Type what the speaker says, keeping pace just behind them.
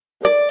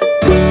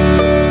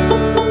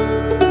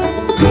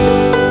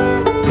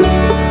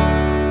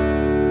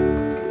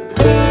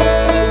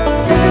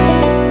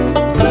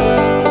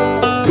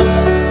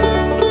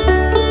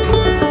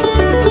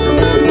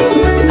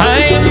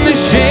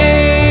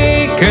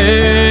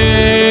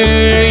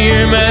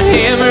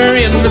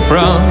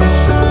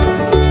frost.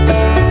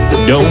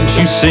 Don't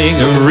you sing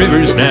of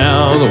rivers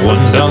now, the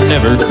ones I'll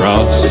never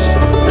cross.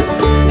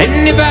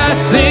 And if I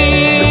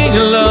sing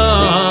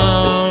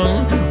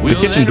along... The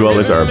Kitchen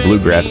Dwellers are a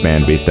bluegrass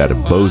band based out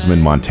of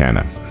Bozeman,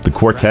 Montana. The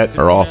quartet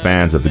are all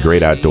fans of the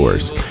great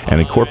outdoors and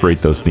incorporate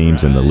those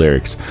themes in the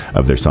lyrics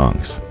of their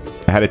songs.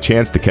 I had a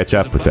chance to catch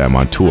up with them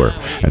on tour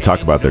and talk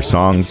about their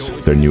songs,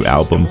 their new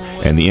album,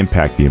 and the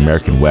impact the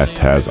American West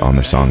has on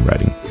their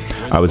songwriting.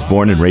 I was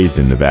born and raised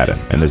in Nevada,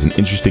 and there's an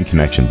interesting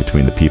connection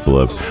between the people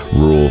of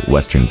rural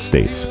western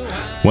states.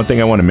 One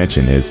thing I want to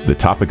mention is the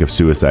topic of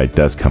suicide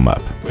does come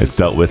up. It's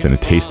dealt with in a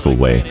tasteful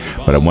way,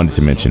 but I wanted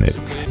to mention it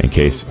in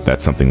case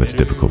that's something that's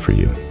difficult for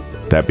you.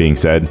 That being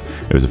said,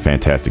 it was a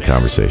fantastic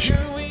conversation.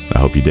 I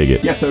hope you dig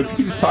it. Yeah, so if you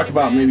could just talk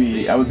about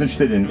maybe, I was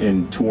interested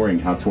in touring,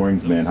 how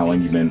touring's been, how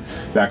long you've been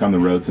back on the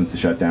road since the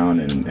shutdown,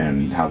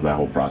 and how's that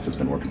whole process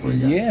been working for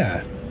you guys?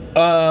 Yeah.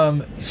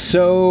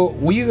 So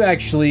we've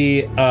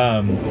actually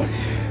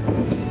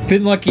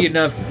been lucky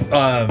enough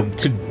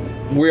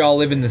we all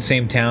live in the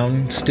same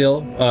town still,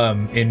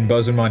 in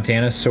Bozeman,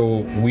 Montana, so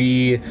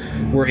we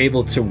were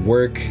able to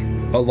work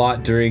a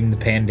lot during the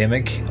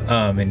pandemic,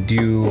 and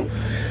do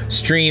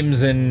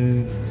streams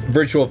and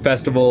virtual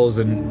festivals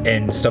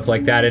and stuff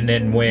like that. And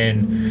then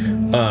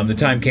when the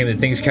time came that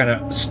things kind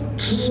of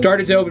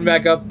started to open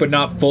back up, but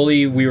not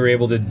fully, we were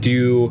able to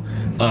do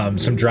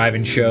some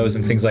drive-in shows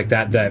and things like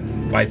that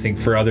I think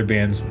for other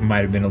bands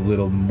might have been a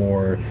little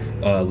more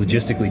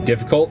logistically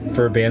difficult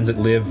for bands that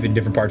live in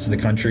different parts of the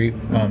country,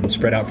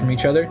 spread out from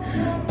each other.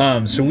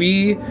 So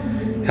we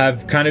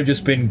have kind of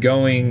just been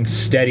going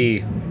steady,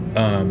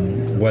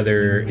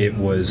 whether it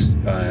was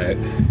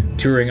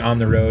touring on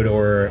the road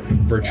or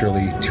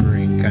virtually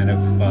touring kind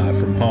of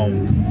from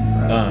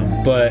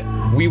home. But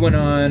we went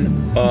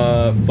on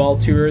a fall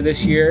tour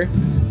this year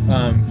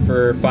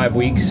for 5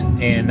 weeks,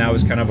 and that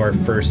was kind of our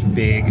first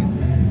big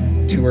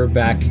tour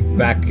back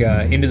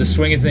into the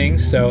swing of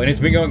things. So, and it's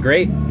been going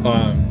great. We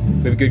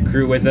have a good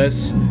crew with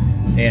us,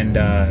 and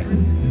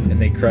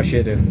they crush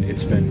it, and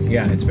it's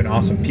been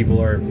awesome. People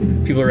are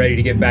ready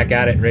to get back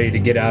at it, ready to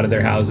get out of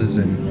their houses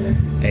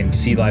and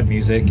see live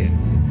music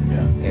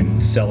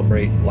and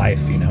celebrate life,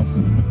 you know.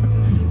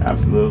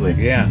 Absolutely.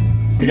 Yeah.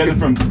 You guys are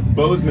from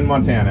Bozeman,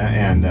 Montana,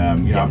 and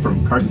I'm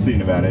from Carson City,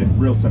 Nevada.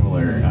 Real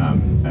similar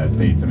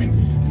states. I mean,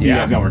 you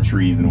guys got more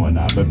trees and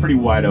whatnot, but pretty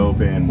wide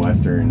open,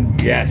 western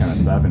kind of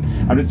stuff. And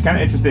I'm just kind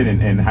of interested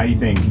in how you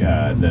think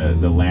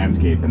the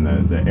landscape and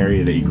the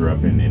area that you grew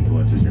up in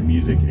influences your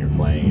music and your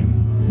playing,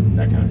 and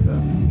that kind of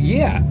stuff.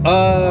 Yeah.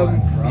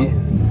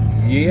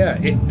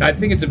 I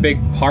think it's a big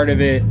part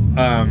of it.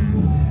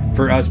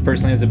 For us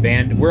personally as a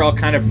band, we're all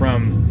kind of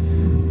from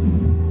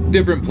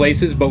different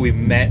places, but we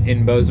met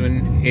in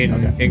Bozeman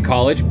in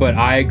college. But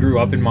I grew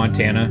up in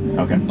Montana,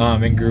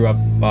 and grew up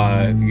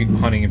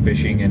hunting and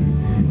fishing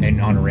and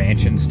on a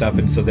ranch and stuff.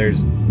 And so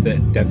there's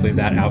definitely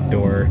that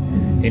outdoor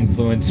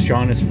influence.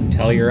 Sean is from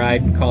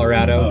Telluride,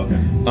 Colorado,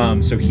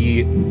 so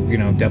he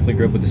definitely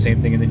grew up with the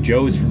same thing. And then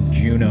Joe's from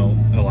Juneau,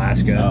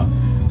 Alaska,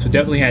 so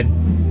definitely had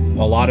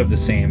a lot of the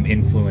same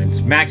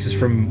influence. Max is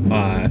from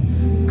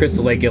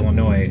Crystal Lake,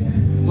 Illinois.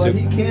 But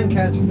he can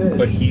catch fish.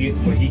 But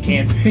he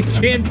can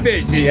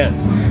fish, yes.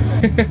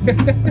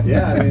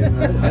 Yeah, I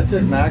mean, I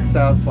took Max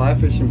out fly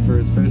fishing for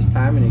his first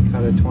time, and he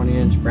caught a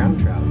 20-inch brown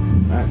trout.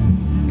 Nice.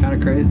 Kind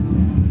of crazy.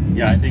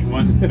 Yeah, I think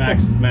once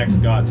Max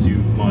got to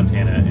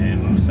Montana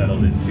and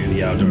settled into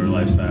the outdoor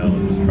lifestyle,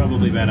 and was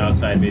probably been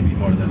outside maybe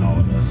more than all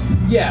of us.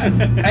 Yeah,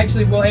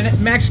 actually, well, and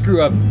Max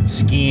grew up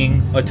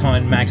skiing a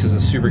ton. Max is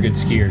a super good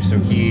skier, so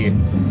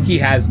he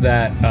has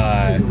that. He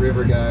was a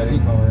river guide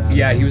in Colorado.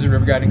 Yeah, he was a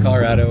river guide in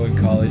Colorado in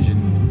college,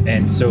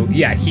 and so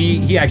yeah,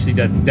 he actually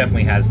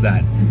definitely has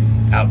that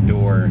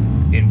outdoor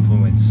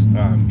influence,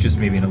 just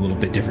maybe in a little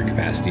bit different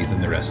capacity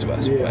than the rest of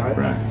us.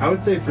 Yeah, I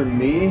would say for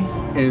me,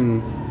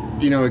 and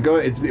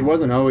it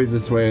wasn't always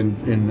this way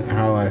in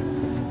how I,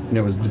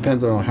 it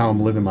depends on how I'm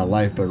living my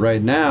life. But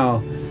right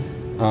now,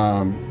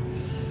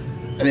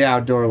 the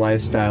outdoor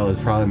lifestyle is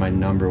probably my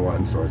number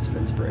one source of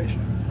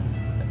inspiration,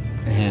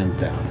 hands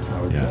down.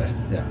 I would say,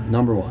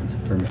 number one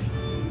for me.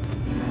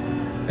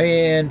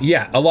 And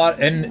a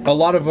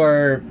lot of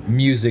our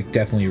music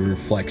definitely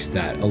reflects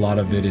that. A lot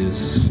of it is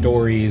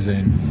stories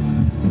and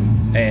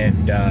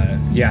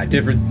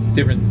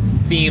different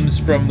themes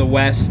from the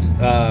West.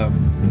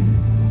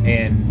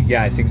 And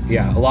I think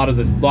a lot of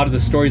the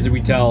stories that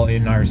we tell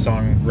in our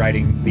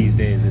songwriting these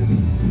days is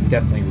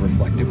definitely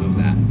reflective of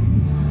that.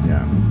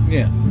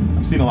 Yeah.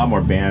 I've seen a lot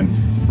more bands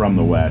from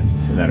the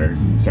West that are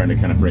starting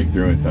to kind of break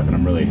through and stuff, and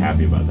I'm really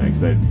happy about that,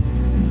 because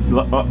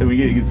we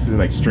get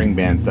like string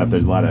band stuff.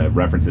 There's a lot of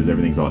references.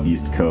 Everything's all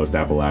East Coast,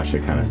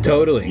 Appalachia kind of stuff.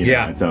 Totally,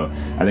 yeah. And so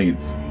I think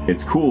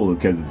it's cool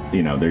because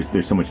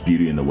there's so much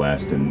beauty in the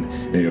West, and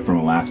from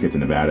Alaska to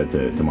Nevada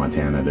to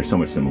Montana, there's so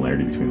much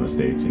similarity between those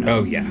states.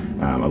 Oh yeah.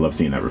 I love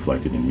seeing that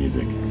reflected in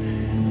music.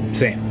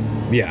 Same.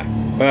 Yeah.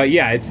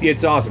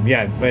 It's awesome.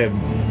 Yeah.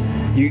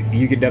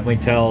 You can definitely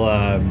tell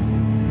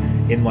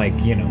in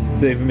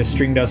the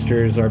String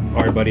Dusters,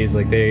 our buddies,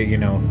 like they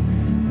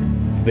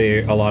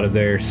a lot of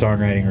their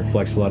songwriting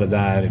reflects a lot of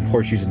that, and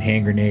Horseshoes and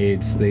Hand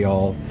Grenades, they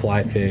all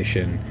fly fish,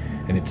 and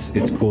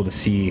it's cool to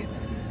see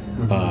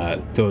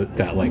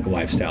that like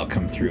lifestyle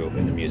come through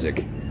in the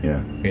music.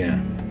 Yeah.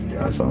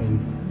 That's awesome.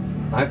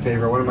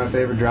 One of my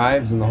favorite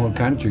drives in the whole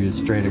country is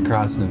straight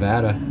across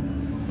Nevada,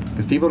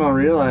 because people don't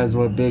realize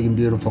what big and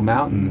beautiful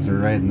mountains are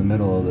right in the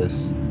middle of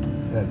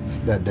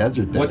that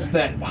desert there. What's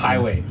that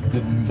highway?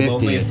 The 50.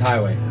 loneliest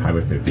highway.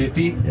 Highway 50.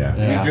 50?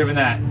 Yeah. We've driven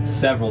that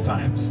several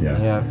times.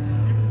 Yeah.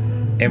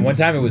 And one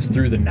time it was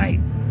through the night.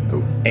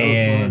 Oh.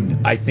 And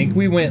I think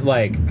we went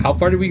like, how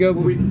far did we go?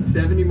 Well, we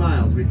 70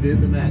 miles. We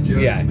did the math. Joe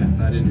Yeah. did the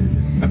math. I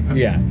didn't do shit.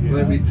 Yeah.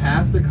 But we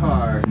passed a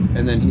car,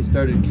 and then he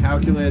started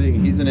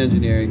calculating. He's an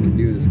engineer. He can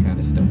do this kind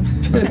of stuff.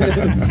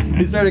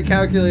 He started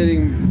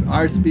calculating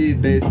our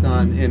speed based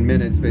on in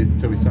minutes, based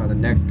until we saw the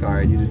next car,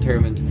 and you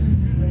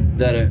determined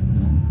that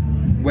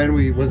when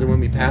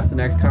we passed the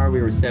next car,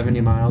 we were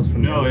 70 miles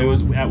from. No, it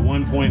was at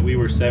one point we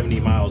were 70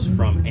 miles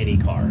from any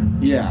car,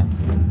 Yeah.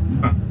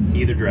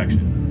 either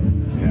direction.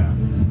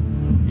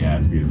 Yeah,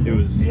 it's beautiful. It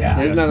was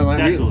There's nothing like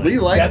desolate. we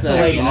like that.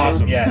 Desolation. It's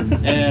awesome. Yes.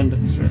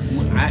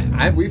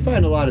 And we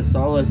find a lot of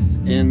solace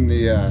in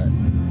the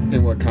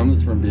in what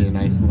comes from being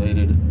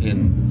isolated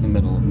in the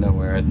middle of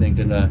nowhere, I think.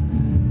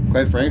 And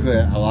quite frankly,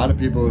 a lot of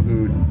people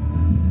who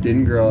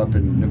didn't grow up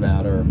in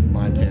Nevada or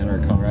Montana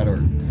or Colorado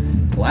or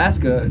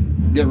Alaska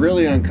get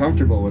really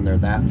uncomfortable when they're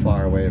that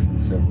far away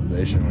from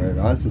civilization. Where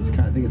us, I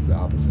think it's the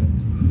opposite.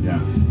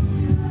 Yeah.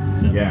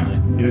 Yeah,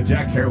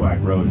 Jack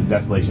Kerouac wrote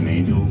Desolation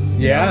Angels.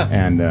 Yeah.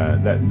 And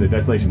the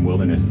Desolation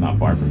Wilderness is not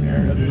far from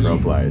here as the crow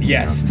flies.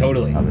 Yes,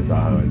 totally. Up in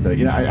Tahoe. And so,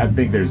 I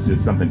think there's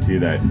just something too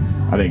that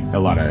I think a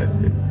lot of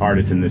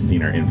artists in this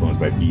scene are influenced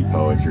by beat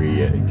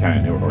poetry,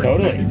 kind of, or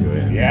Totally. connected to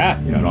it. And,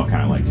 Yeah. It all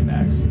kind of like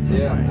connects. in some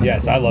way.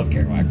 Yes, I love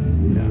Kerouac.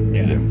 Yeah. Me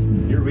Yeah.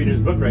 too. You're reading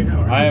his book right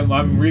now, right?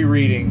 I'm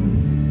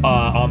rereading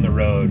On the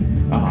Road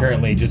Uh-huh.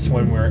 currently, just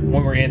when we're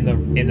in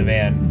the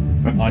van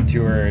on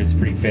tour. It's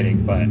pretty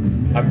fitting, but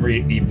I'm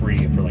reading it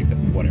for like the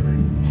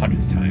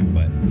 100th time.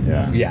 But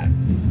Yeah.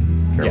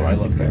 I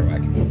love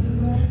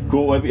Kerouac.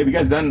 Cool. Have you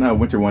guys done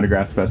Winter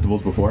Wondergrass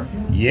festivals before?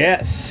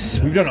 Yes,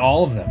 we've done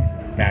all of them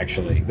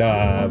actually.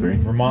 The Three?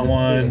 Vermont This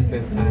one. is the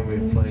 5th time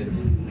we've played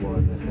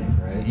one, I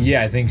think, right?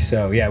 Yeah, I think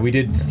so. Yeah, we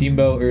did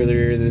Steamboat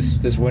earlier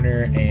this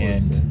winter,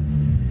 and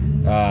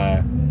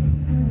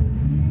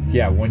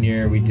 1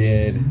 year we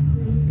did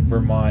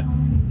Vermont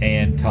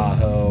and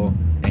Tahoe,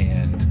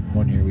 and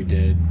 1 year we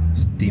did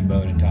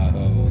Steamboat and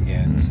Tahoe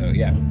again. So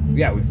yeah,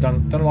 we've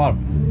done a lot of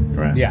them.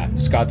 Right. Yeah,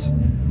 Scott's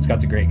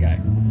a great guy.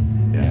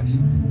 Yeah. Yes.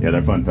 Yeah,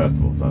 they're fun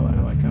festivals. I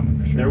like coming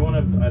for sure. They're one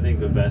of, I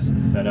think, the best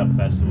set up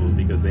festivals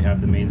because they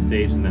have the main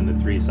stage and then the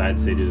 3 side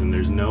stages, and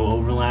there's no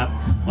overlap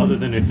other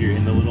than if you're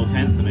in the little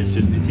tents, and it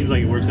seems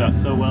like it works out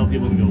so well.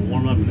 People can go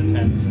warm up in the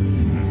tents.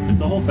 Like,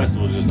 the whole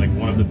festival is just like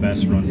one of the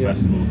best run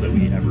festivals that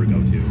we ever go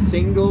to.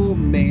 Single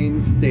main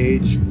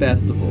stage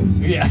festivals.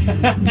 Yeah.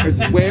 It's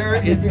where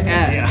it's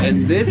at. Yeah.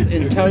 And this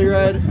and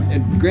Telluride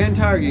and Grand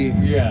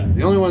Targhee, Yeah.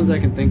 the only ones I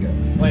can think of.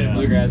 Planet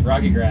Bluegrass,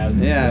 Rocky Grass.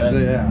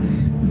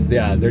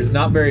 Yeah, there's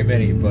not very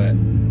many, but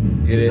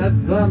That's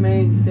the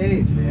main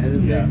stage,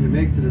 man. It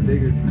makes it a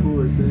bigger,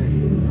 cooler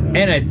thing.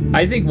 And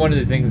I think one of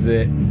the things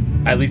that,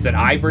 at least that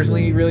I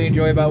personally really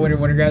enjoy about Winter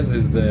Wondergrass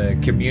is the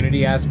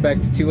community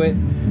aspect to it,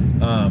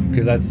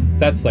 because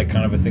that's like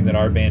kind of a thing that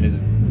our band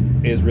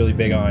is really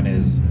big on,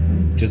 is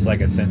just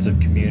like a sense of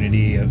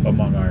community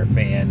among our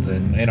fans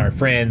and our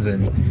friends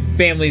and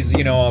families.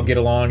 All get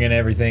along and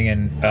everything,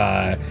 and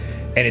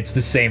it's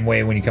the same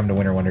way when you come to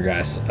Winter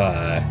Wondergrass.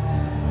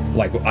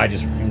 Like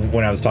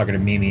when I was talking to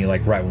Mimi,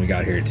 like right when we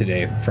got here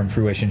today from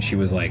Fruition, she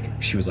was like,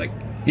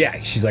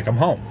 yeah, she's like, I'm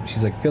home.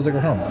 She's like, feels like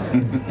we're home.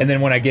 And then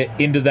when I get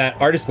into that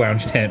artist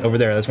lounge tent over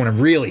there, that's when I'm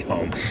really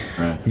home.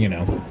 Right.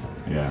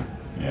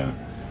 Yeah.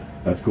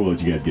 That's cool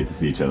that you guys get to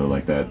see each other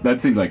like that.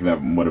 That seemed like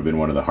that would have been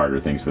one of the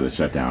harder things for the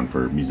shutdown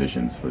for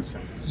musicians, was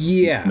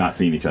not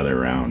seeing each other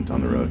around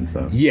on the road and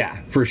stuff. Yeah,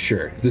 for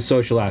sure. The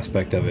social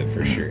aspect of it,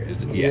 for sure,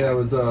 is it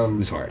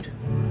was hard.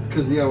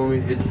 Because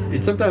when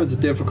it's sometimes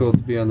it's difficult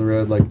to be on the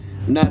road. Like,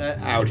 I'm not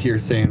out here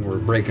saying we're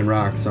breaking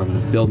rocks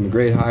on building a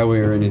great highway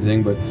or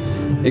anything, but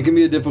it can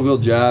be a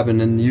difficult job,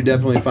 and then you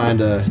definitely find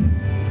a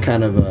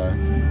kind of a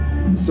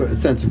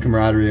sense of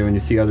camaraderie when you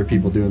see other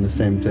people doing the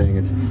same thing.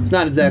 It's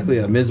not exactly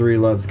a misery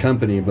loves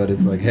company, but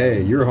it's like,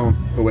 hey, you're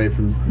away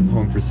from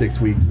home for 6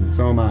 weeks, and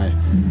so am I.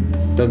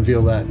 It doesn't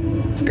feel that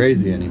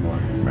crazy anymore.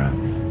 Right.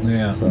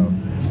 Yeah. So.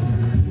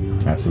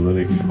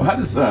 Absolutely. Well, how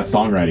does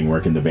songwriting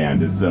work in the band?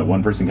 Does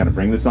one person kind of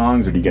bring the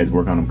songs, or do you guys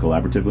work on them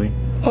collaboratively?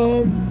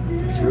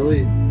 It's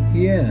really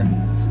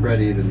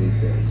spread even these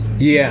days.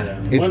 Yeah.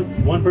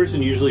 One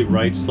person usually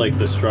writes like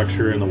the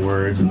structure and the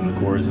words and the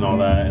chords and all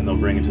that, and they'll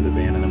bring it to the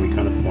band, and then we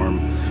kind of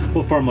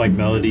we'll form like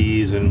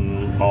melodies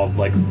and all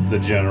like the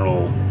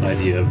general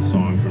idea of the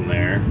song from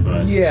there.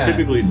 But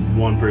typically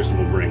one person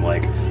will bring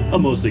like a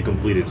mostly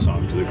completed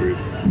song to the group.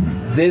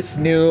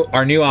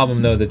 Our new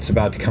album though that's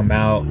about to come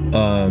out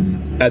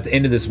at the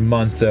end of this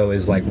month though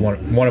is like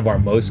one of our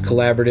most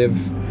collaborative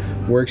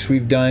works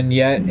we've done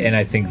yet, and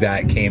I think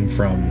that came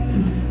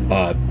from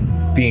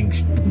being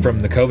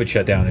from the COVID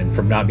shutdown and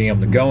from not being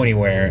able to go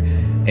anywhere,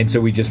 and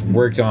so we just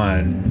worked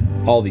on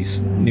all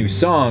these new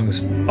songs,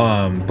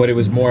 but it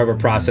was more of a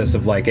process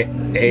of like,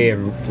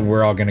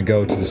 we're all gonna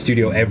go to the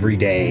studio every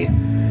day,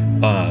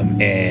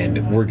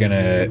 and we're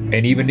gonna,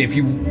 and even if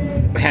you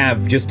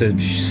have just a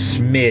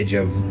smidge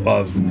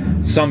of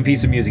some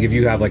piece of music, if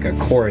you have like a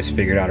chorus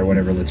figured out or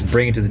whatever, let's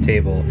bring it to the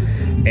table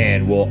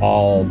and we'll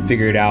all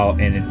figure it out,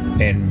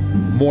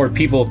 and more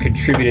people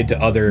contributed to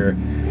other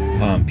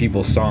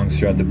people's songs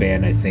throughout the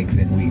band, I think,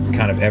 than we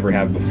kind of ever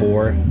have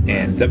before.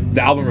 And the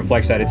album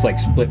reflects that. It's like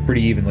split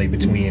pretty evenly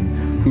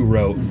between who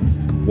wrote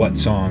what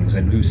songs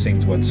and who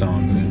sings what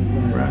songs.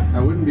 Right.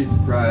 I wouldn't be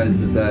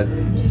surprised if that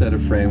set a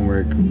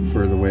framework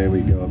for the way we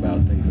go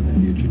about things in the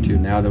future too.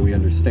 Now that we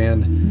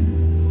understand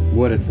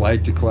what it's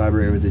like to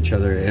collaborate with each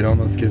other, it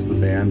almost gives the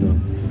band a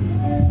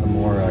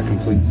more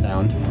complete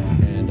sound.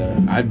 And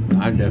I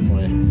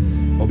definitely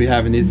will be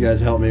having these guys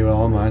help me with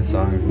all my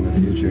songs in the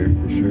future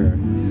for sure.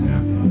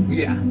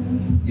 Yeah,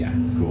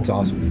 cool. It's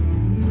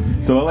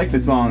awesome. So I like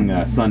the song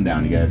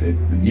Sundown. You got it.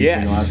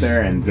 Yes. Single out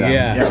there, and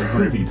I was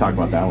wondering if you could talk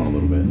about that one a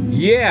little bit.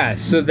 Yeah.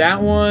 So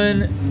that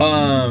one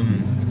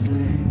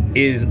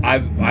is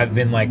I've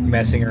been like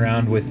messing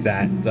around with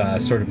that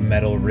sort of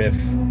metal riff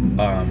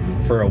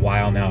for a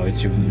while now. It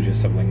was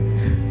just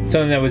something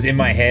that was in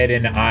my head,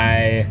 and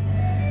I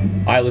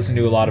listened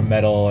to a lot of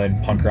metal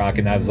and punk rock,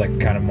 and that was like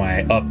kind of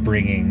my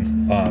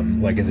upbringing,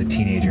 like as a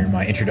teenager, and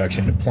my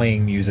introduction to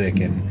playing music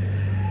and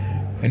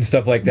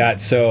stuff like that.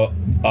 So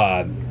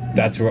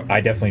that's where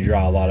I definitely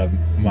draw a lot of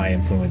my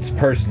influence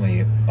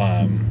personally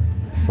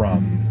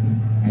from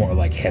more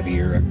like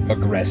heavier,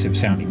 aggressive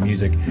sounding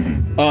music.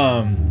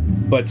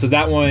 But so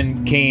that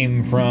one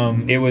came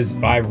from,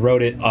 I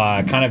wrote it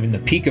kind of in the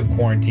peak of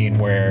quarantine,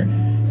 where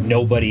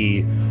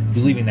nobody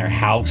was leaving their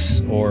house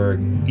or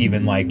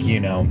even like,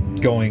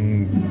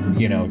 going,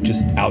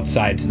 just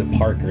outside to the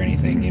park or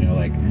anything,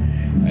 like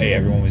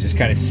everyone was just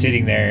kind of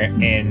sitting there,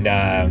 and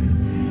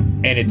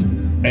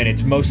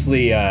it's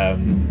mostly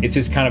it's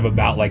just kind of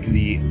about like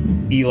the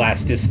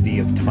elasticity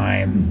of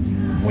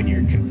time when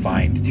you're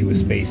confined to a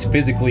space.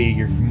 Physically,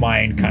 your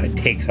mind kind of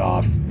takes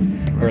off,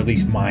 or at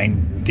least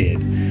mine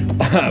did,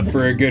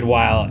 for a good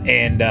while.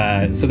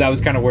 And so that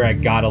was kind of where I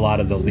got a lot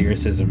of the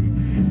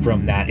lyricism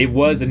from that. It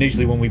was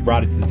initially, when we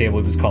brought it to the table,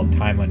 it was called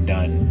Time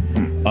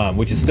Undone,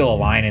 which is still a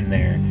line in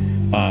there,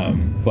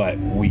 but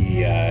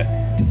we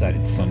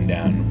decided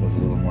Sundown was a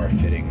little more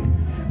fitting.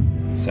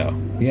 So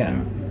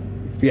yeah,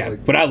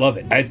 but I love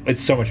it. It's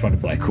so much fun to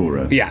play. It's a cool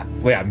riff. Yeah.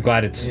 I'm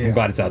glad it's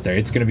out there.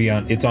 It's gonna be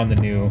on the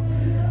new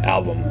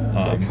album.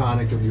 It's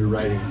iconic of your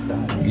writing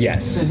style.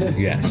 Yes,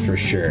 for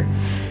sure.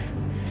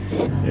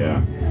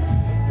 Yeah,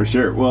 for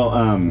sure. Well,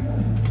 I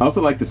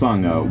also like the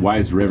song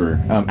 "Wise River."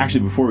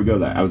 Actually, before we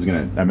go,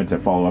 I meant to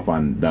follow up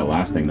on that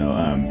last thing though.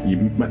 You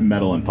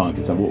metal and punk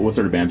and stuff. What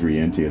sort of bands were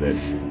you into that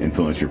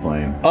influenced your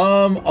playing?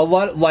 A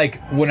lot.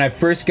 Like when I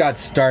first got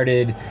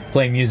started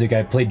playing music,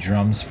 I played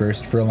drums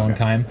first for a long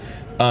time.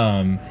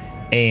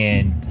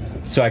 And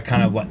so I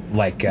kind of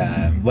like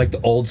the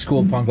old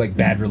school punk, like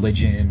Bad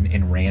Religion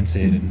and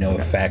Rancid and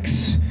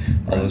NoFX,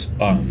 all those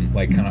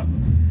like kind of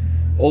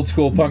old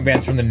school punk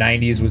bands from the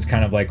 90s was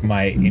kind of like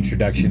my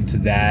introduction to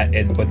that.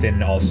 But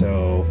then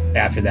also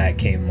after that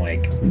came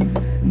like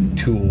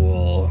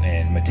Tool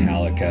and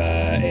Metallica,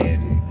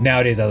 and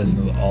nowadays I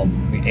listen to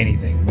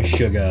anything,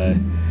 Meshuggah,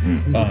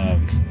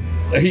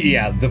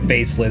 the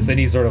Faceless,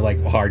 any sort of like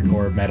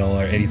hardcore metal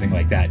or anything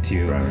like that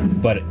too.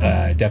 Right. But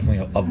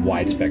definitely a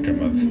wide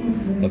spectrum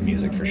of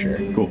music for sure.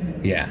 Cool.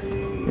 Yeah,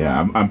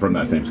 I'm from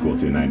that same school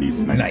too.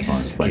 90s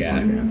nice. punk, Yeah,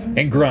 punk bands.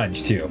 And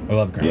grunge too. I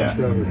love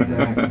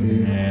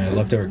grunge. Yeah.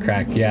 Leftover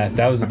Crack. Yeah,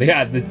 that was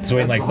the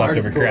Swain likes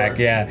Leftover Crack.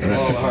 Yeah.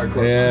 All the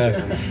hardcore.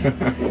 Yeah.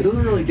 It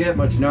doesn't really get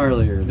much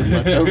gnarlier than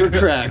Leftover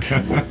Crack.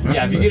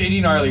 Yeah, if you get any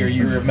gnarlier,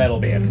 you're a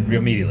metal band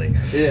immediately.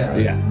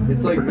 Yeah.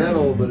 It's like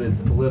metal, but it's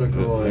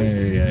political and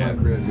it's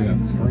punk riff, and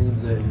it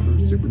screams it.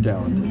 We're super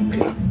talented.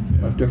 Yeah.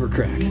 Leftover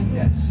Crack.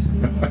 Yes.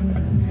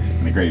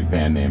 And a great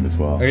band name as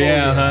well.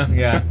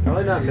 Yeah.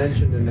 Probably not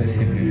mentioned in any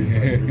interviews.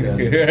 Like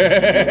you guys.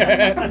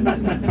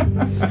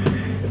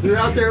 If you're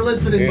out there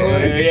listening,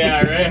 boys.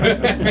 Yeah,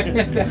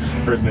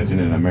 right. First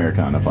mentioned in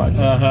Americana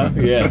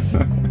podcast. Yes.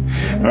 All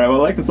right, well, I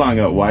like the song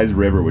 "Wise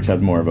River," which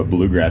has more of a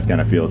bluegrass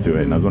kind of feel to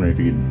it, and I was wondering if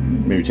you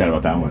could maybe chat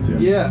about that one too.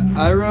 Yeah,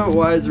 I wrote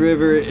 "Wise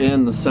River"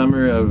 in the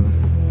summer of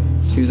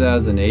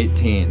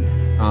 2018,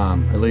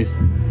 at least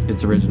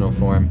its original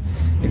form.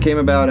 It came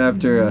about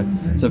after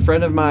it's a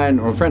friend of mine,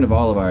 or a friend of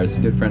all of ours,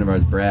 a good friend of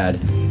ours,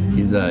 Brad.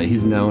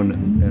 He's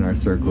known in our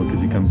circle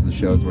because he comes to the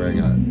shows wearing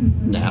a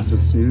NASA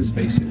suit.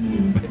 Spacesuit.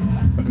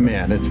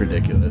 Man, it's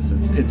ridiculous.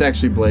 It's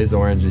actually blaze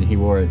orange, and he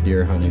wore it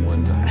deer hunting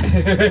one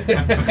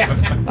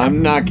time.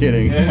 I'm not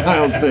kidding.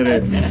 I'll sit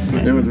it.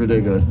 It was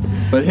ridiculous.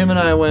 But him and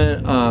I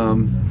went,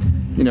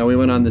 we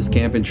went on this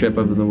camping trip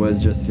up in the woods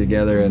just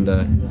together, and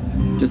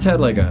just had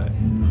like I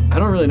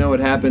don't really know what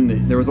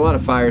happened. There was a lot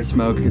of fire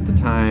smoke at the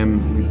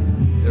time.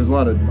 There was a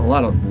lot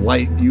of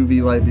light,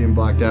 UV light being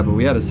blocked out, but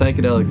we had a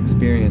psychedelic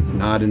experience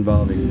not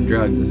involving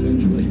drugs,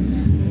 essentially.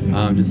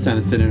 just kind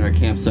of sitting in our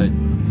campsite.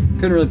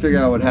 Couldn't really figure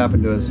out what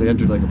happened to us. We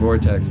entered like a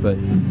vortex, but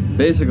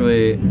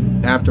basically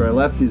after I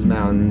left these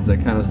mountains, I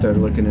kind of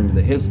started looking into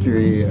the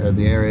history of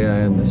the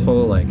area and this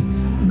whole like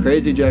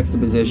crazy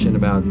juxtaposition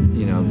about,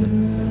 you know,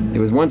 it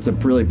was once a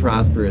really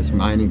prosperous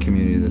mining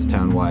community, this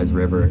town Wise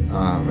River,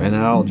 and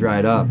it all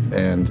dried up,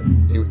 and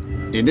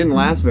it didn't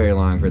last very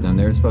long for them.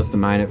 They were supposed to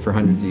mine it for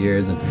hundreds of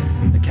years,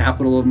 and the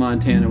capital of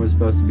Montana was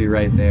supposed to be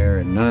right there,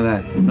 and none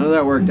of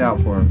that worked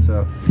out for them.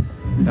 So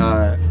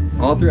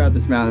all throughout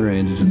this mountain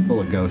range is just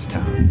full of ghost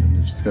towns, and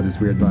it's just got this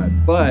weird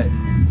vibe. But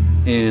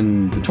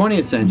in the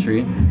 20th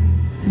century,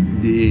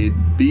 the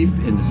beef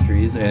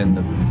industries and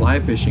the fly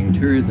fishing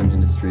tourism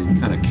industry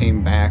kind of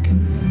came back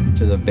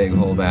to the Big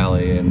Hole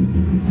Valley,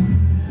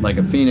 and like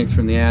a phoenix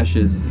from the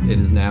ashes, it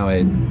is now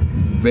a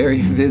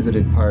very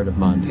visited part of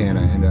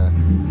Montana, and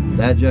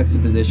that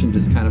juxtaposition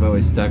just kind of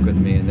always stuck with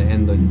me.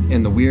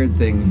 And the weird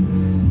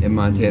thing in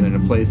Montana, in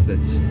a place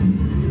that's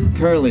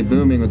currently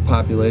booming with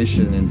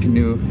population and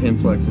new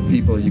influx of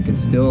people, you can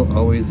still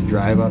always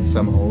drive up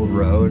some old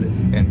road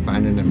and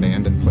find an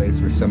abandoned place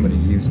where somebody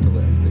used to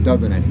live. It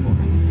doesn't anymore.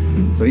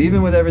 So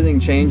even with everything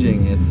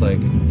changing, it's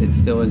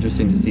still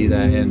interesting to see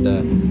that.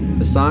 And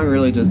the song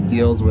really just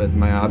deals with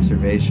my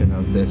observation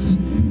of this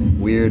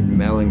weird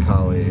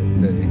melancholy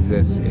that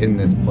exists in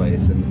this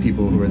place, and the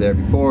people who were there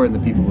before and the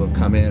people who have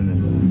come in,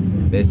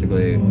 and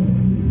basically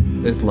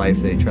this life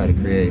they try to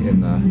create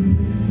in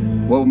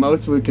what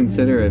most would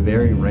consider a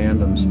very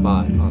random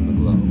spot on the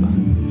globe.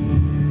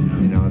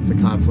 You know, it's a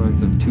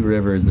confluence of two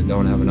rivers that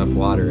don't have enough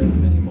water in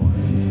them anymore.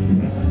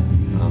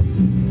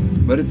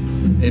 But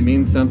it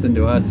means something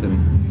to us,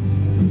 and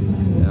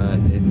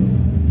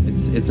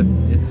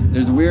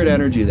there's a weird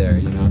energy there.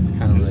 You know, it's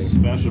kind of like a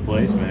special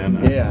place,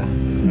 man. Yeah.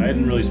 I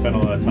hadn't really spent a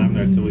lot of time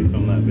there until we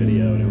filmed that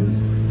video, and it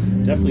was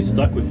definitely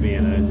stuck with me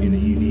in a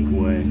unique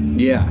way.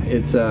 Yeah,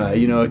 it's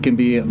you know, it can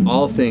be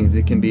all things.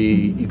 It can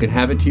be, you can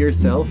have it to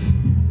yourself,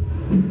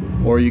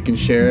 or you can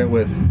share it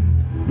with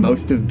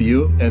most of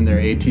Butte and their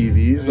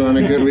ATVs on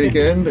a good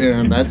weekend,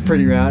 and that's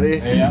pretty rowdy.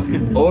 Yeah.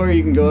 Or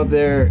you can go up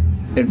there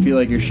and feel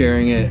like you're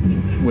sharing it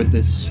with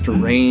this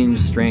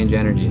strange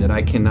energy that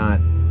I cannot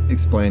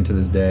explain to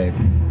this day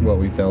what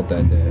we felt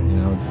that day. You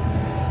know, it's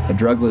a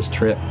drugless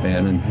trip,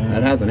 man, and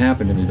that hasn't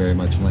happened to me very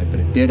much in life, but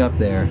it did up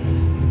there.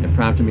 It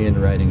prompted me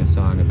into writing a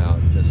song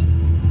about just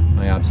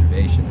my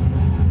observation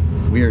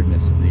and the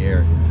weirdness of the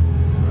area.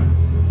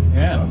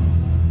 Yeah. That's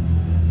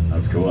awesome.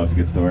 That's cool. That's a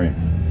good story.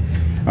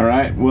 All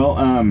right. Well,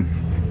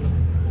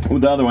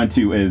 the other one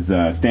too is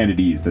Stand at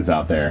Ease that's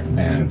out there,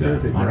 and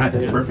all right,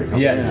 that's perfect.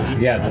 Yes,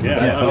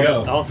 that's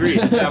Joe. All three.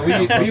 Yeah,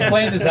 we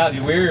planned this out.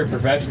 We're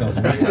professionals.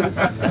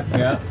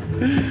 Yeah.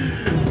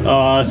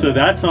 So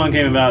that song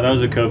came about. That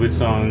was a COVID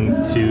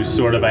song to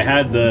sort of. I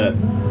had the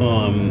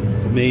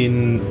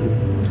main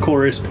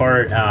chorus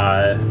part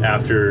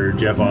after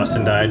Jeff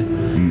Austin died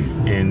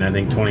in I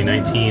think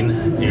 2019,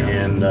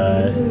 and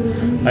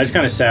I just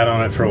kind of sat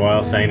on it for a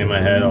while, sang it in my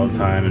head all the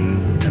time,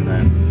 and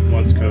then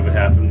once COVID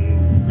happened,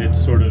 it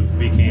sort of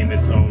became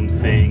its own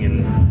thing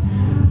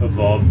and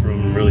evolved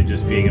from really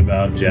just being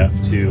about Jeff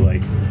to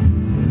like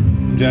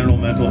general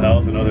mental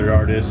health and other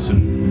artists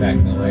and Mac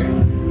Miller.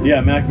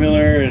 Yeah, Mac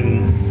Miller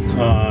and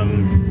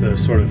the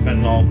sort of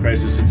fentanyl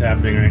crisis that's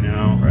happening right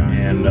now. Right.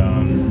 And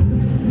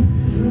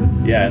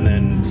and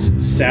then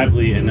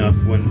sadly enough,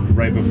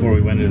 right before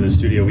we went into the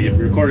studio, we had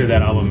recorded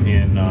that album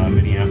in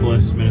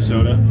Minneapolis,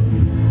 Minnesota.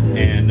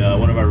 And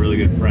one of our really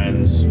good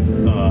friends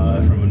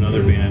from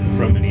another band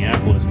from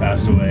Minneapolis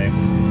passed away.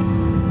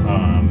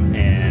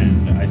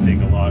 And I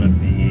think a lot of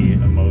the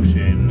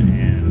emotion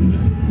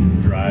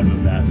and drive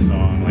of that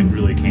song like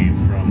really came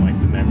from like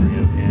the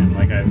memory of him.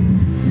 Like I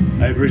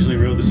originally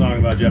wrote the song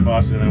about Jeff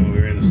Austin, and then when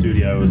we were in the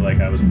studio, it was like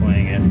I was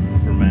playing it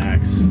for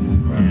Max,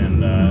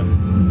 and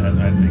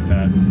I think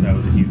that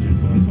was a huge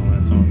influence on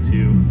that song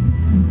too.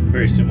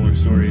 Very similar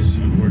stories,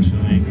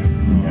 unfortunately.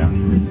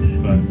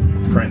 But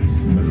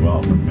Prince as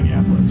well from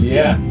Minneapolis.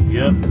 Yeah.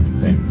 Yep.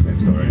 Same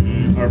story.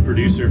 Our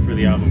producer for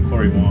the album,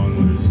 Corey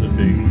Wong,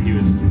 he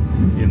was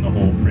in the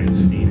whole Prince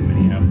scene in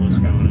Minneapolis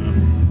growing up.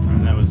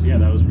 And that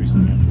was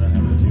recently after that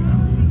happened too.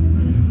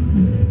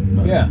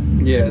 But,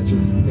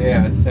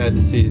 It's sad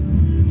to see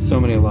so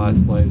many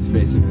lost lives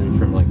basically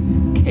from like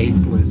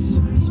caseless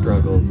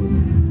struggles with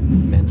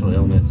mental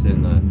illness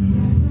in the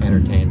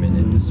entertainment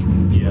industry.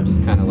 People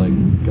just kind of like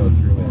go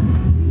through it.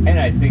 And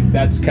I think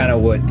that's kind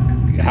of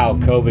how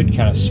COVID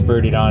kind of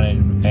spurred it on,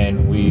 and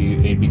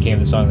it became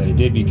the song that it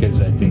did, because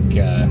I think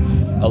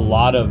a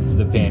lot of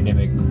the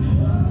pandemic,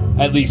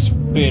 at least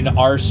in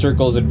our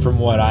circles and from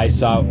what I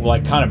saw,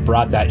 like kind of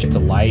brought that shit to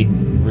light.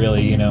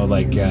 Really, you know,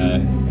 like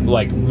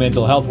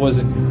mental health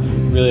wasn't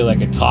really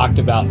like a talked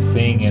about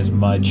thing as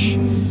much,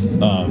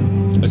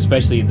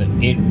 especially in the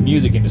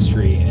music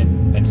industry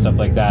and stuff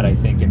like that. I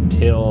think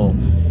until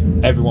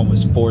everyone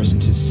was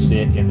forced to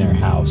sit in their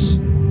house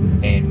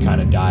and kind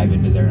of dive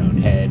into their own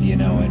head, you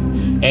know,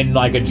 and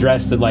like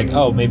address that, like,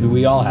 oh, maybe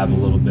we all have a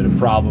little bit of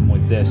problem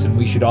with this, and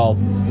we should all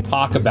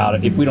talk about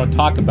it. If we don't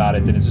talk about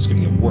it, then it's just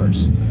going to get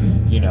worse,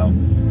 you know.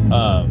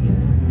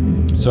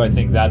 So I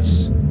think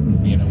that's,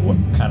 what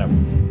kind of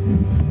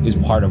is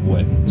part of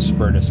what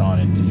spurred us on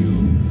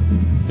into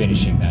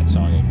finishing that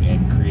song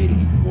and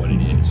creating what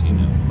it is,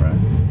 Right.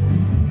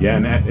 Yeah,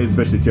 and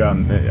especially too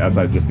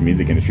outside of just the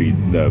music industry,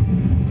 the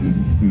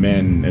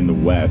men in the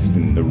West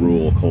and the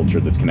rural culture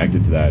that's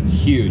connected to that.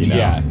 Huge,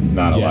 yeah. It's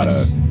not a lot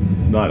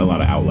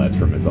of outlets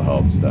for mental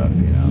health stuff,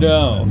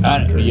 No,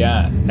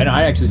 and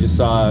I actually just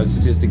saw a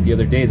statistic the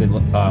other day that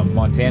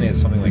Montana is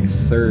something like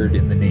 3rd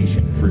in the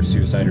nation for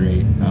suicide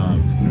rate,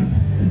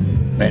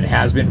 and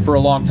has been for a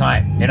long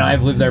time. And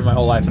I've lived there my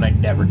whole life, and I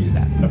never knew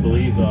that. I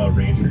believe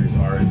Rangers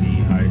are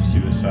the highest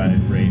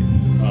suicide rate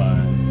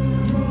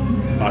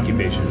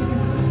occupation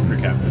per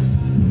capita.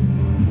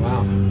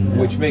 Wow.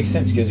 Which makes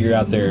sense because you're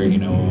out there,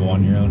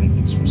 on your own,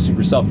 and it's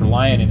super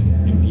self-reliant,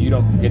 and if you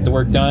don't get the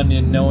work done,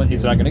 and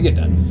it's not going to get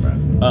done.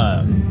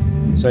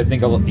 Right. So I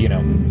think Seeing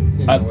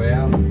a way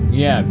out.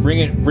 Yeah,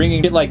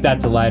 bringing it like that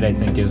to light, I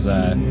think is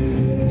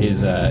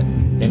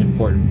an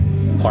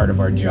important part of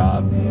our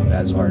job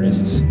as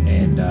artists,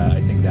 and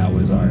I think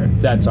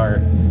that's our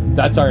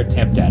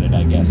attempt at it,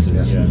 I guess.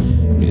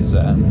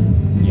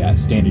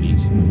 Stand at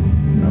ease.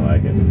 I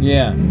like it.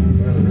 Yeah.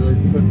 That really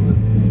puts the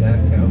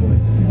sad cowboy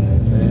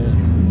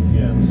thing.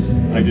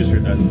 Yeah, I just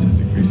heard that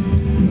statistic recently.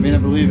 I mean, I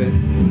believe it.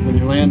 When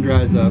your land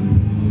dries up,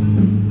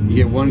 you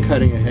get one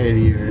cutting of hay a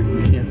year.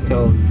 You can't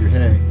sell your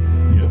hay.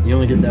 Yep. You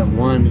only get that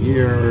 1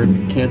 year, or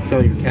you can't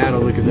sell your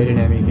cattle because they didn't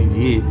have anything to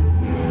eat.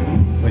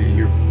 Like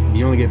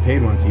you only get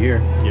paid once a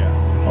year. Yeah.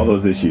 All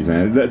those issues,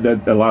 man.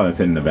 That a lot of that's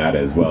in Nevada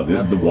as well.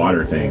 The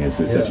water thing is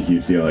just such a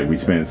huge deal. Like, we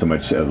spent so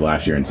much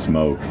last year in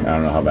smoke. I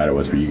don't know how bad it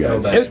was for you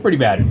guys. It was pretty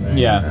bad.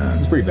 Yeah, it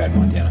was pretty bad in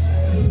Montana.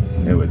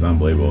 It was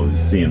unbelievable.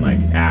 Just seeing like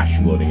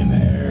ash floating in the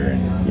air,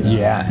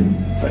 and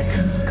it's like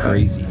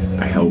crazy.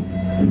 I hope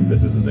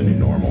this isn't the new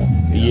normal.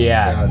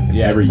 Yeah.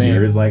 Every same.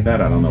 year is like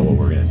that. I don't know what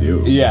we're gonna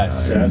do.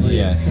 Yes.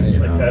 Yes. It's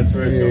like that's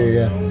where it's going.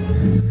 Yeah.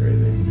 It's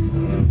crazy.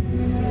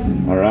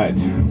 All right.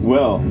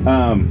 Well,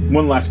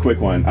 one last quick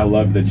one. I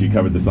love that you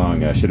covered the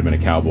song "Should Have Been a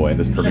Cowboy."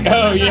 This perfect.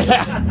 Oh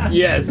yeah.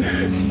 Yes.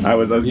 I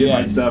was getting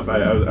my stuff.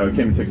 I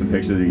came and took some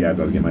pictures of you guys.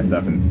 I was getting my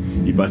stuff,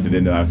 and you busted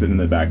into. I was sitting in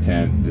the back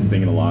tent, just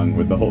singing along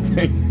with the whole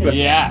thing.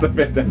 Yeah. It's a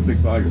fantastic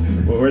song.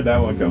 Where'd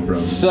that one come from?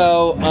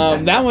 So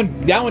that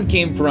one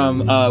came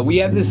from. We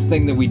have this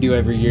thing that we do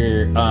every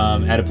year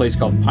at a place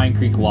called Pine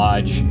Creek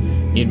Lodge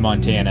in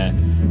Montana.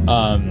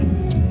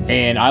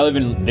 And I live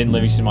in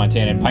Livingston,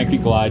 Montana, and Pine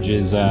Creek Lodge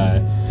is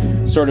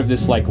sort of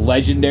this like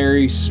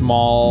legendary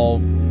small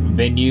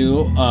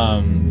venue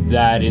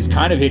that is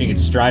kind of hitting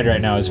its stride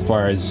right now as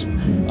far as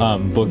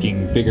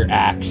booking bigger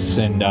acts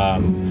and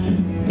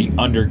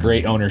under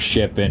great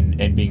ownership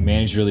and being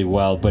managed really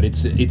well. But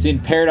it's in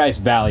Paradise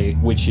Valley,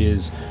 which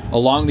is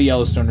along the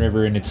Yellowstone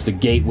River, and it's the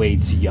gateway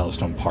to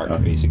Yellowstone Park,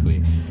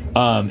 basically.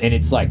 And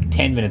it's like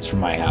 10 minutes from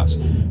my house.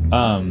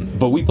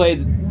 But we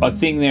played a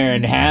thing there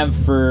and have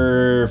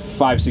for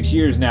 5-6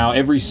 years now.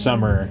 Every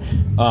summer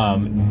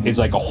is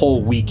like a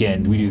whole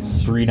weekend. We do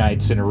 3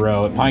 nights in a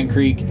row at Pine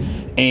Creek,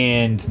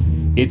 and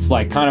it's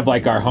like kind of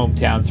like our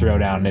hometown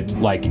throwdown. It's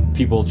like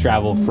people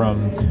travel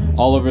from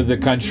all over the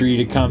country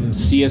to come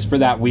see us for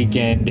that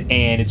weekend,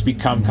 and it's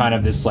become kind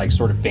of this like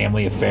sort of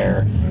family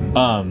affair.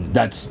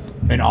 That's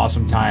an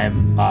awesome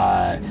time.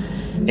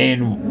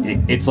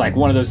 And it's like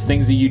one of those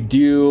things that you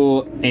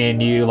do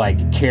and you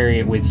like carry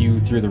it with you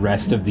through the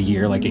rest of the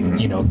year. Like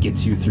it,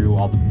 gets you through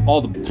all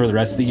the for the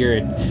rest of the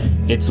year.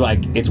 It's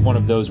like, it's one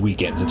of those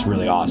weekends. It's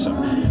really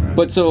awesome.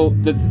 But so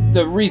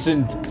the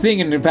recent thing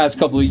in the past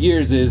couple of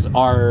years is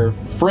our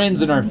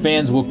friends and our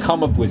fans will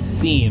come up with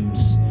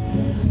themes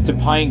to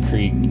Pine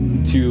Creek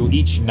to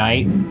each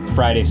night,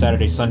 Friday,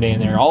 Saturday, Sunday,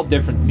 and they're all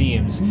different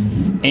themes.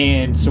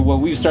 And so what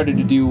we've started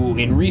to do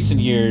in recent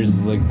years,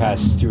 like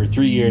past 2 or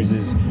 3 years,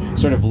 is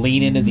sort of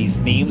lean into these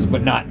themes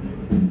but not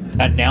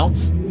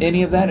announce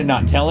any of that and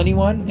not tell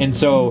anyone. And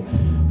so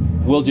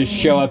we'll just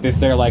show up if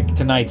they're like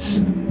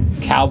tonight's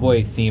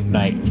cowboy themed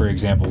night, for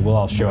example. We'll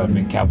all show up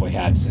in cowboy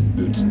hats and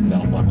boots and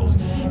belt buckles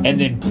and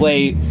then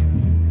play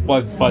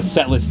a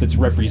set list that's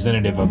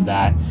representative of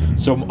that.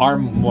 So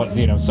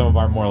some of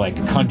our more like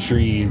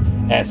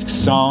country-esque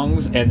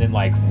songs, and then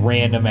like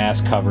random ass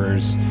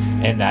covers,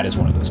 and that is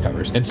one of those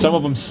covers. And some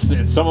of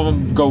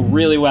them go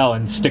really well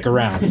and stick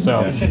around.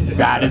 So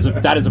that is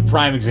a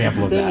prime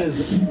example of that. The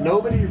thing is,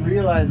 nobody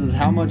realizes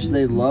how much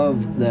they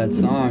love that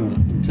song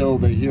until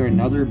they hear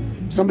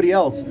somebody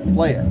else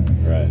play it.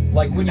 Right.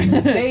 Like when you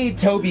say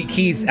Toby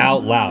Keith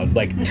out loud,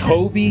 like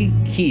Toby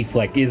Keith,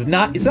 like it's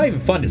not even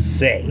fun to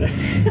say,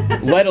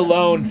 let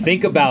alone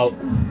think about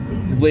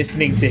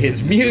listening to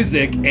his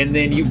music, and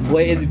then you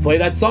play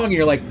that song and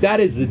you're like, that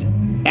is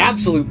an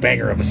absolute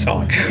banger of a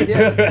song.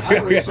 Yeah, I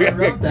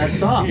wrote that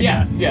song.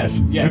 Yeah, yes.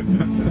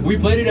 We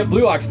played it at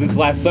Blue Ox this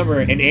last summer,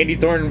 and Andy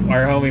Thorne,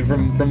 our homie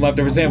from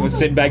Leftover Sam, was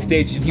sitting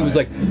backstage, and he was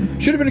like,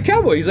 should have been a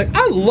cowboy. He's like,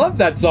 I love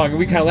that song. And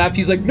we kind of laughed.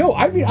 He's like, no,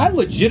 I mean, I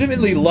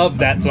legitimately love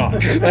that song.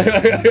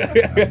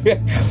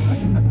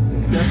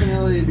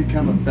 definitely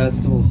become a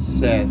festival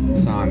set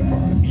song for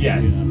us.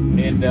 Yes,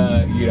 and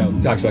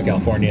talks about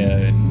California,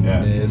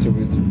 and so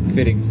it's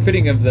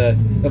fitting of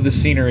the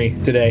scenery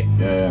today.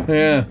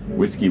 Yeah.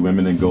 Whiskey,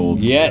 women, and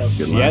gold. Yes,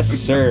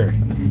 sir.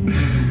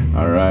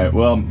 All right.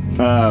 Well,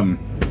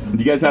 do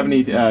you guys have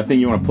any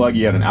thing you want to plug?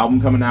 You got an album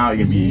coming out.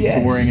 You're gonna be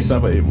touring and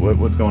stuff.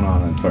 What's going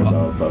on as far as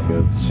all that stuff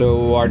goes?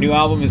 So our new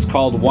album is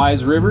called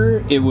Wise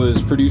River. It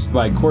was produced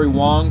by Corey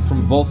Wong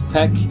from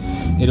Wolfpack.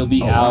 It'll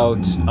be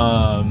out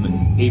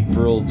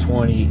April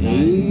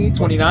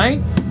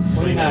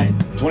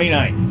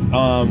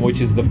 29th,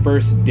 which is the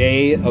first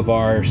day of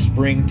our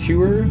spring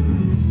tour.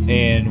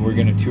 And we're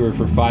going to tour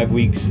for 5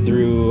 weeks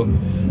through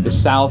the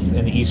South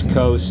and the East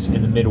Coast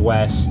and the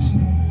Midwest.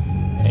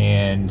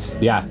 And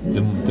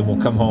then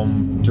we'll come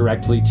home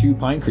directly to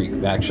Pine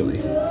Creek,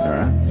 actually. All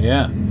right.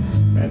 Yeah.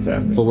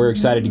 Fantastic. But we're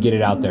excited to get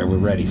it out there. We're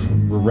ready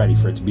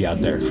for it to be out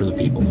there for the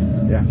people.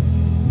 Yeah.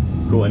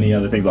 Cool. Any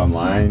other things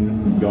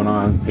online going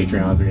on?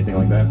 Patreons or anything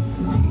like that?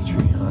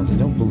 Patreons. I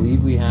don't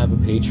believe we have a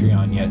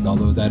Patreon yet,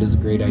 although that is a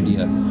great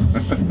idea.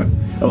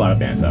 A lot of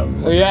bands have.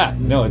 Oh yeah.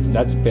 No,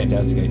 that's a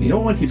fantastic idea. You know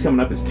what one keeps coming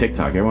up is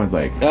TikTok. Everyone's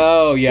like,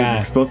 oh yeah,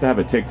 we're supposed to have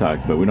a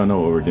TikTok, but we don't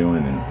know what we're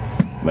doing, and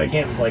you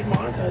can't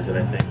monetize it.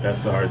 I think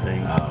that's the hard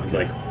thing. It's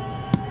like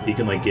you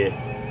can get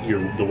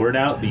the word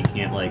out, but you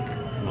can't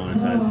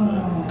monetize the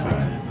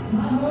content.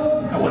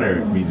 I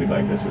wonder if music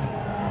like this would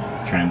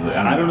translate.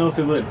 I don't know if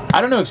it would.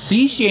 I don't know if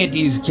sea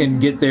shanties can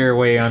get their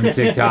way on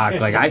TikTok.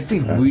 I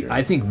think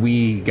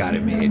we got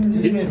it made.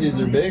 Sea shanties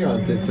are big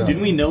on TikTok.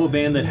 Didn't we know a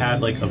band that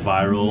had a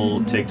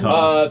viral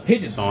TikTok?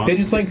 Pigeons. Song?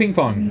 Pigeons playing ping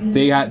pong.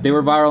 They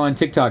were viral on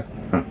TikTok,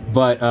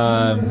 but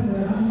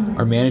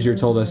our manager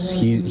told us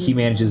he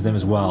manages them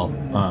as well,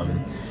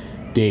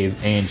 Dave,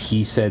 and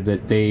he said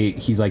that they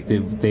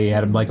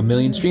had 1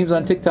 million streams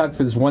on TikTok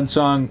for this one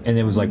song, and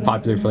it was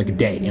popular for a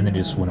day, and then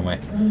just went away.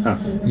 Huh.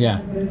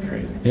 Yeah.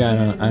 Crazy.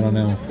 Yeah, I don't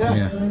know.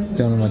 Yeah,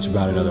 don't know much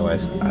about it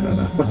otherwise. I don't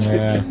know.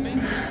 Yeah.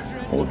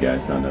 Old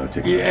guys don't know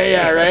TikTok.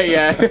 Yeah, right.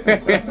 Yeah.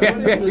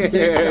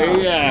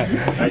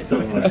 Yeah. I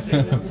still want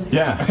to.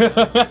 Yeah.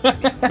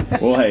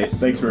 Well, hey,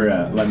 thanks for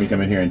letting me come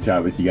in here and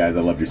chat with you guys.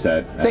 I loved your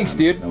set. Thanks,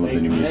 dude. I love the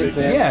new music. Thanks,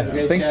 man. Yeah,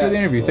 Great thanks for chat. the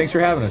interview. Thanks for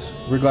having us.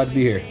 We're glad to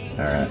be here.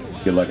 All right.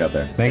 Good luck out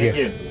there. Thank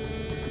you.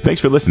 Thanks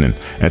for listening,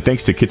 and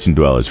thanks to Kitchen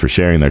Dwellers for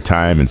sharing their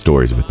time and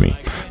stories with me.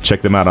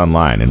 Check them out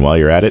online, and while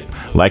you're at it,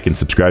 like and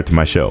subscribe to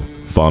my show.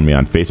 Follow me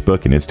on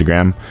Facebook and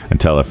Instagram, and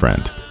tell a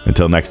friend.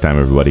 Until next time,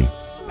 everybody,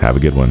 have a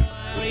good one.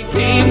 We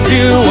came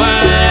to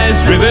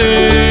Wise River,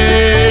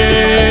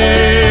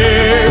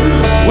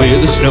 where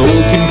the snow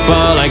can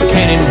fall like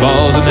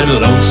cannonballs and that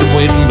lonesome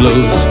wind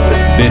blows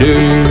bitter.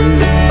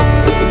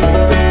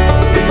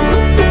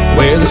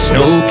 Where the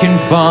snow can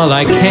fall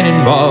like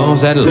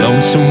cannonballs, that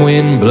lonesome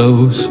wind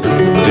blows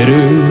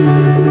bitter.